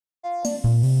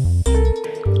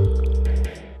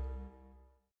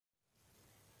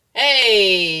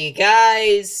Hey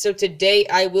guys, so today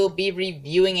I will be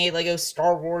reviewing a LEGO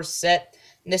Star Wars set.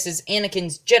 And this is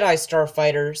Anakin's Jedi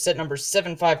Starfighter, set number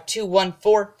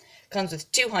 75214. Comes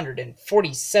with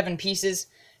 247 pieces,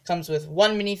 comes with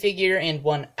one minifigure and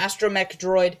one astromech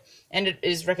droid, and it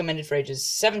is recommended for ages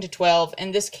 7 to 12,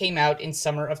 and this came out in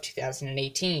summer of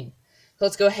 2018. So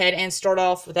let's go ahead and start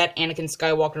off with that Anakin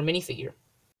Skywalker minifigure.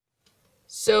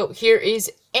 So here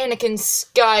is Anakin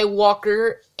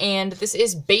Skywalker, and this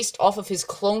is based off of his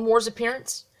Clone Wars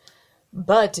appearance.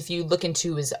 But if you look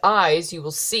into his eyes, you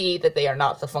will see that they are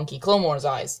not the funky Clone Wars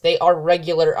eyes. They are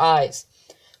regular eyes.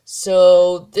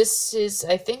 So this is,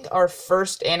 I think, our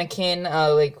first Anakin,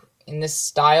 like, in this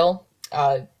style,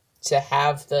 to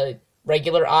have the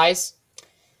regular eyes.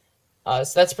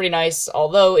 So that's pretty nice,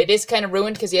 although it is kind of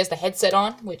ruined because he has the headset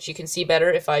on, which you can see better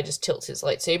if I just tilt his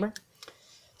lightsaber.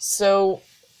 So,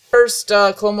 first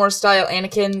Clone Wars style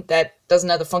Anakin that doesn't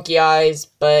have the funky eyes,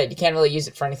 but you can't really use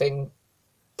it for anything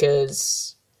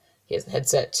because he has the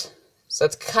headset. So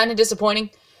that's kind of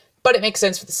disappointing, but it makes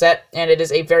sense for the set, and it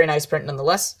is a very nice print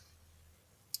nonetheless.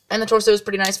 And the torso is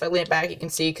pretty nice. If I lean it back, you can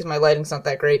see because my lighting's not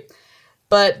that great.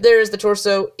 But there's the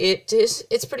torso.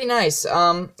 It's pretty nice.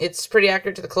 It's pretty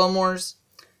accurate to the Clone Wars.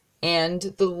 And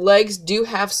the legs do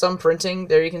have some printing.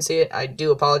 There you can see it. I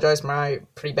do apologize for my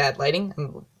pretty bad lighting.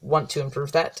 I want to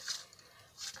improve that.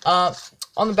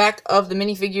 On the back of the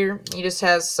minifigure, he just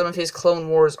has some of his Clone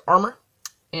Wars armor.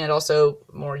 And also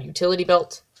more utility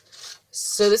belt.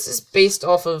 So this is based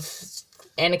off of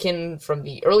Anakin from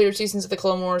the earlier seasons of the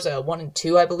Clone Wars, 1 and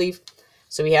 2, I believe.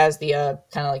 So he has the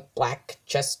kind of like black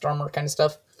chest armor kind of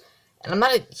stuff. And I'm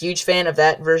not a huge fan of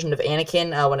that version of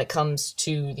Anakin when it comes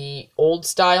to the old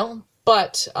style,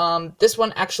 but this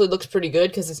one actually looks pretty good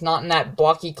because it's not in that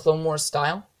blocky Clone Wars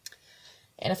style.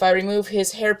 And if I remove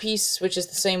his hairpiece, which is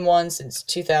the same one since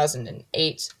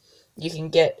 2008, you can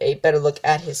get a better look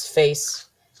at his face.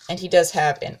 And he does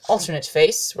have an alternate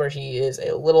face where he is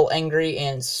a little angry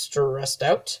and stressed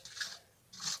out.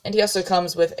 And he also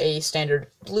comes with a standard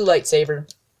blue lightsaber.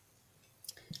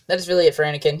 That is really it for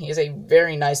Anakin. He is a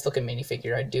very nice looking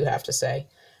minifigure, I do have to say.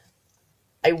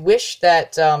 I wish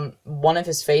that one of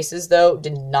his faces, though,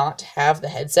 did not have the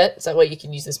headset, so that way you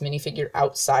can use this minifigure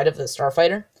outside of the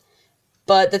Starfighter.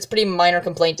 But that's a pretty minor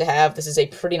complaint to have. This is a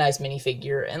pretty nice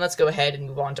minifigure, and let's go ahead and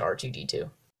move on to R2-D2.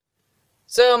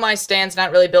 So my stand's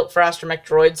not really built for astromech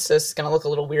droids, so this is going to look a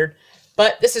little weird.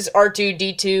 But this is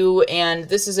R2-D2, and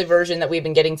this is a version that we've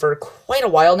been getting for quite a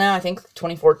while now. I think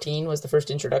 2014 was the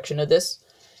first introduction of this.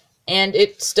 And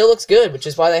it still looks good, which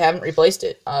is why they haven't replaced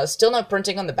it. Still no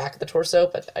printing on the back of the torso,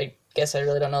 but I guess I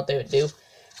really don't know what they would do.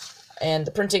 And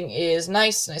the printing is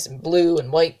nice and blue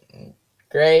and white and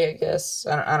gray, I guess.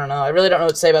 I don't know. I really don't know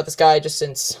what to say about this guy, just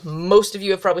since most of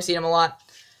you have probably seen him a lot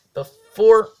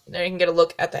before. There you can get a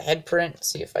look at the head print.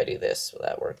 See if I do this. Will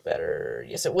that work better?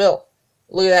 Yes, it will.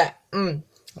 Look at that.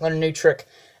 Learn a new trick.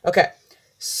 Okay.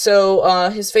 So,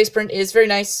 his face print is very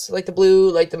nice, like the blue,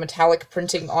 like the metallic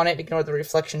printing on it. Ignore the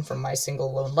reflection from my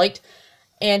single lone light.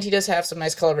 And he does have some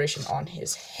nice coloration on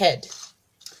his head.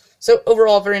 So,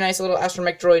 overall, very nice little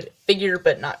astromech droid figure,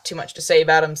 but not too much to say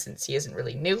about him since he isn't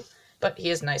really new. But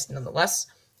he is nice nonetheless.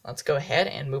 Let's go ahead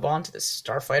and move on to the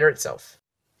Starfighter itself.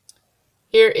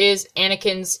 Here is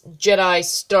Anakin's Jedi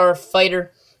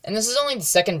Starfighter. And this is only the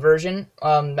second version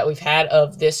that we've had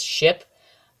of this ship.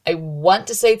 I want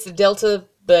to say it's the Delta,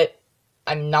 but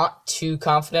I'm not too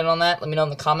confident on that. Let me know in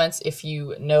the comments if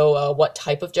you know what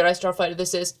type of Jedi Starfighter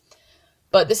this is.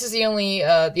 But this is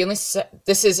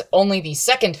this is only the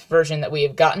second version that we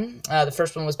have gotten. The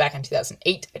first one was back in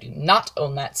 2008. I do not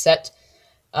own that set.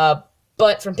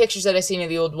 But from pictures that I've seen of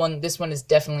the old one, this one is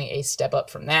definitely a step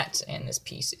up from that, and this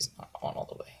piece is not on all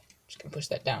the way. Just gonna push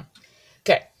that down.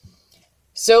 Okay.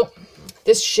 So,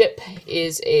 this ship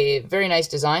is a very nice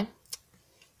design.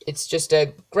 It's just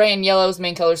a gray and yellow is the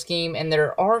main color scheme, and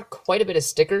there are quite a bit of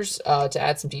stickers to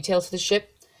add some detail to the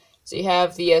ship. So you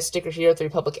have the sticker here, the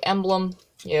Republic emblem.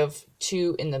 You have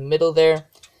 2 in the middle there,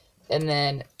 and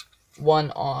then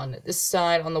 1 on this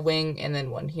side on the wing, and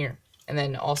then 1 here, and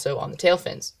then also on the tail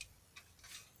fins.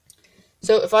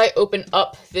 So if I open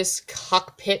up this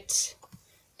cockpit,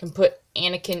 I can put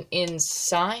Anakin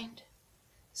inside.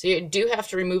 So you do have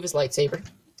to remove his lightsaber.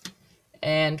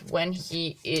 And when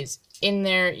he is in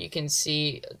there, you can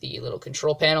see the little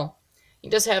control panel. He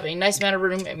does have a nice amount of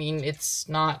room. I mean, it's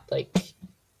not, like,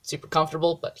 super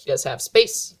comfortable, but he does have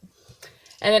space.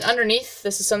 And then underneath,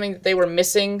 this is something that they were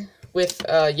missing with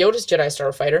Yoda's Jedi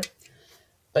Starfighter,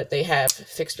 but they have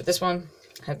fixed with this one.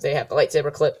 They have the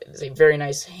lightsaber clip. It is a very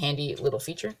nice, handy little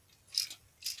feature.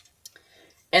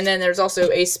 And then there's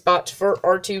also a spot for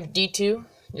R2-D2.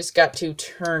 Just got to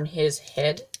turn his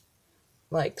head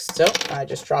like so. I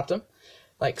just dropped him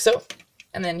like so.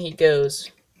 And then he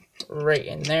goes right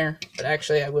in there. But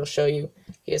actually, I will show you.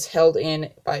 He is held in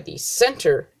by the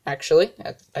center, actually.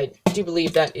 I do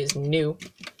believe that is new.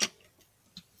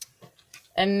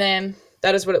 And then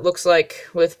that is what it looks like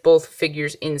with both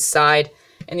figures inside.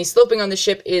 And the sloping on the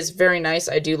ship is very nice.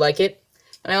 I do like it.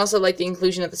 And I also like the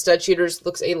inclusion of the stud shooters.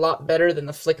 Looks a lot better than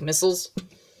the flick missiles.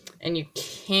 And you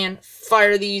can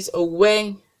fire these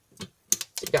away. So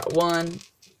you got one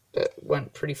that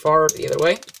went pretty far the other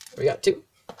way. We got two.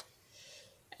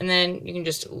 And then you can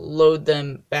just load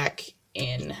them back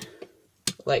in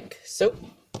like so.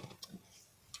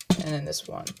 And then this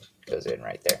one goes in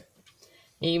right there.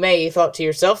 You may have thought to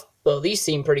yourself, well, these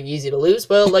seem pretty easy to lose.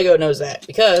 Well, LEGO knows that,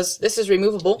 because this is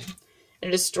removable,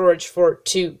 and it is storage for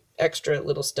 2 extra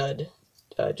little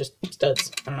just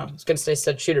studs. I don't know, I was going to say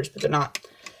stud shooters, but they're not.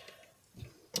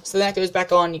 So that goes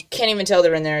back on. You can't even tell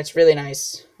they're in there. It's really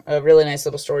nice. A really nice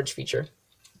little storage feature.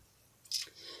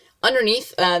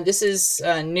 Underneath, this is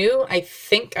new. I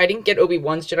think I didn't get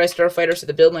Obi-Wan's Jedi Starfighter, so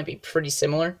the build might be pretty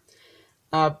similar.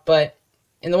 But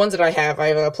in the ones that I have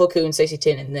a Plo Koon, Stacey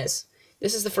Tin, and this.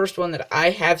 This is the first one that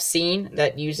I have seen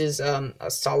that uses a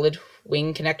solid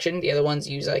wing connection. The other ones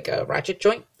use like a ratchet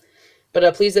joint.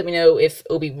 But please let me know if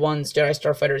Obi-Wan's Jedi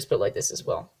Starfighter is built like this as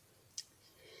well.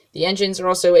 The engines are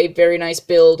also a very nice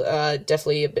build,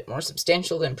 definitely a bit more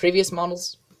substantial than previous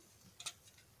models.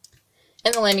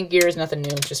 And the landing gear is nothing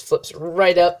new, it just flips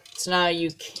right up. So now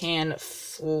you can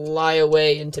fly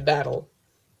away into battle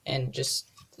and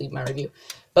just leave my review.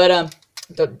 But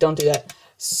don't do that.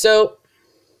 So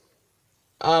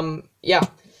yeah,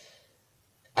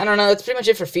 I don't know, that's pretty much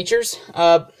it for features. So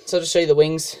I'll just show you the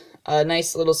wings.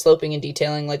 Nice little sloping and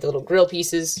detailing, like the little grill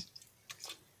pieces.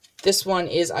 This one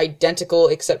is identical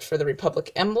except for the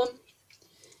Republic emblem.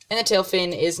 And the tail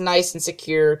fin is nice and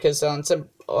secure, because on some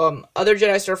other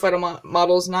Jedi Starfighter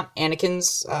models, not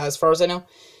Anakin's, as far as I know,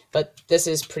 but this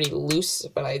is pretty loose,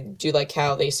 but I do like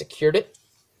how they secured it.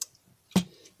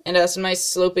 And some nice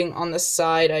sloping on the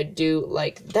side, I do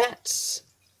like that.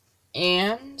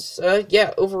 And,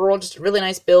 yeah, overall, just a really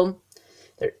nice build.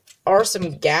 There are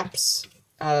some gaps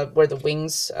where the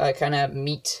wings kind of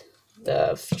meet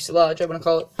the fuselage, I want to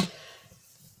call it.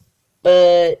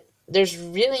 But there's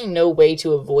really no way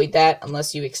to avoid that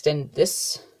unless you extend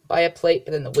this by a plate,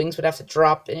 but then the wings would have to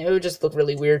drop, and it would just look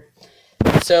really weird.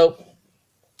 So,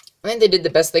 I think they did the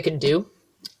best they could do.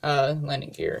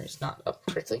 Landing gear is not up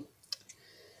correctly.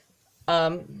 I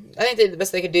think they did the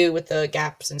best they could do with the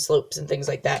gaps and slopes and things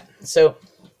like that. So,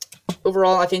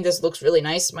 overall, I think this looks really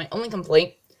nice. My only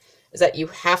complaint is that you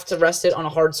have to rest it on a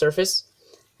hard surface.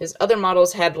 His other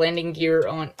models had landing gear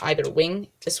on either wing.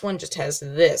 This one just has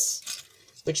this,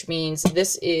 which means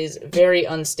this is very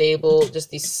unstable. Just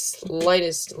the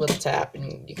slightest little tap,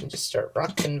 and you can just start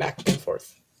rocking back and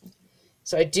forth.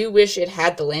 So I do wish it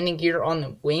had the landing gear on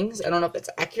the wings. I don't know if it's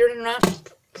accurate or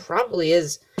not. Probably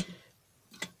is.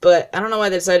 But I don't know why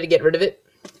they decided to get rid of it.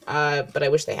 But I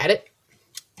wish they had it.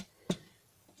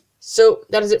 So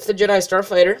that is it for the Jedi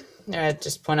Starfighter.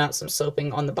 Just point out some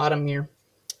sloping on the bottom here.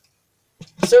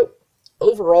 So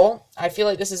overall, I feel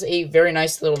like this is a very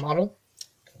nice little model.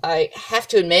 I have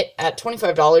to admit, at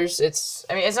 $25, it's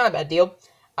not a bad deal.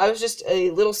 I was just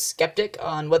a little skeptic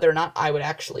on whether or not I would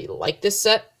actually like this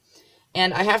set.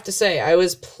 And I have to say, I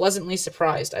was pleasantly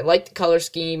surprised. I liked the color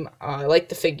scheme, I liked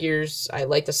the figures, I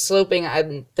liked the sloping,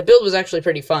 the build was actually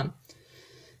pretty fun.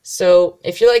 So,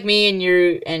 if you're like me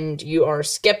and you are a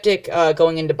skeptic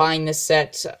going into buying this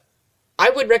set, I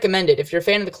would recommend it. If you're a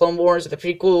fan of the Clone Wars or the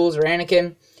prequels or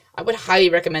Anakin, I would highly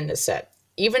recommend this set.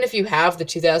 Even if you have the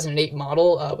 2008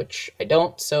 model, which I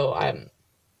don't, so I'm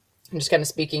just kind of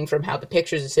speaking from how the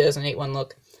pictures of the 2008 one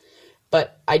look.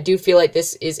 But I do feel like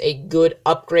this is a good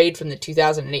upgrade from the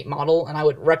 2008 model, and I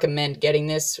would recommend getting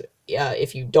this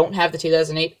if you don't have the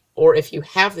 2008, or if you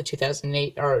have the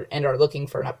 2008 and are looking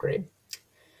for an upgrade.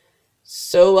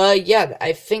 So, yeah,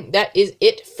 I think that is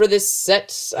it for this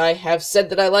set. I have said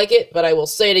that I like it, but I will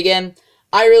say it again.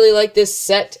 I really like this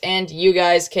set, and you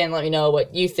guys can let me know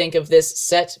what you think of this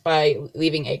set by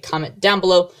leaving a comment down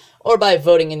below, or by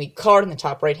voting in the card in the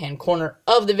top right-hand corner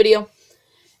of the video.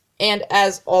 And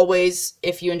as always,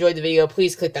 if you enjoyed the video,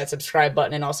 please click that subscribe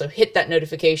button and also hit that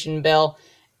notification bell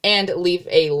and leave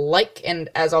a like. And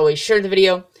as always, share the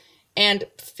video. And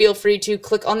feel free to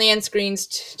click on the end screens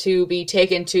to be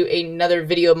taken to another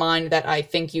video of mine that I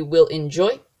think you will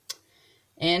enjoy.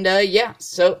 And yeah,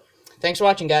 so thanks for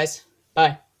watching, guys.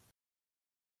 Bye.